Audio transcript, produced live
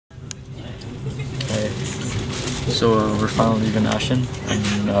So we're finally leaving Ashen,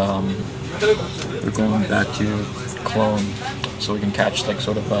 and we're going back to Cologne, so we can catch like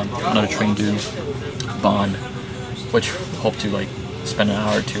sort of another train to Bonn, which hope to like spend an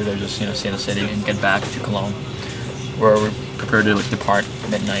hour or two there, just see the city and get back to Cologne, where we're prepared to like depart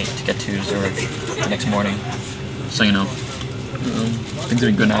midnight to get to Zurich the next morning. So things have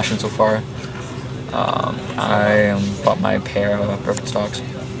been good in Ashen so far. I bought my pair of Birkenstocks.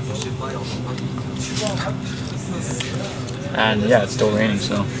 And yeah, it's still raining,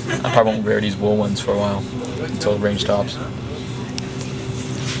 so I probably won't wear these wool ones for a while until the rain stops.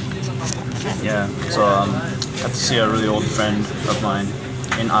 Yeah, so I got to see a really old friend of mine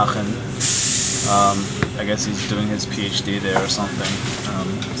in Aachen. I guess he's doing his PhD there or something.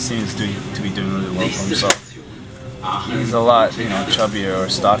 Seems to be doing really well for himself. He's a lot, chubbier or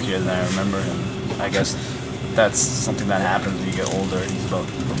stockier than I remember him. I guess that's something that happens when you get older. He's about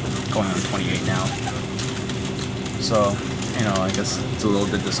going on 28 now. So, I guess it's a little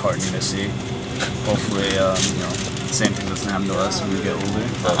bit disheartening to see. Hopefully, the same thing doesn't happen to us when we get older.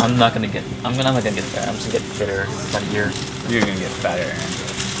 But I'm not gonna get fat. I'm just gonna get fitter by the year. You're gonna get fatter.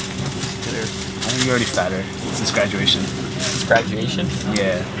 Fitter. I think you're already fatter since graduation. Graduation?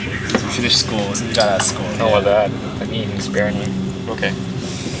 Yeah. Since we finished school, since we got out of school. Oh, what that? Like eating sparingly. Okay.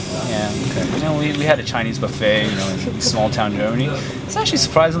 Yeah, okay. We had a Chinese buffet, in small town Germany. It's actually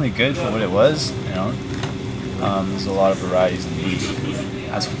surprisingly good for what it was, There's a lot of varieties in meat.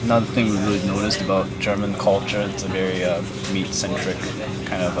 That's another thing we really noticed about German culture. It's a very meat-centric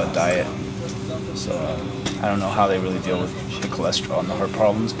kind of a diet. So I don't know how they really deal with the cholesterol and the heart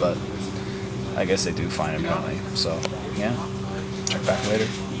problems, but I guess they do fine apparently. So yeah, check back later.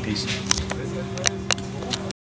 Peace.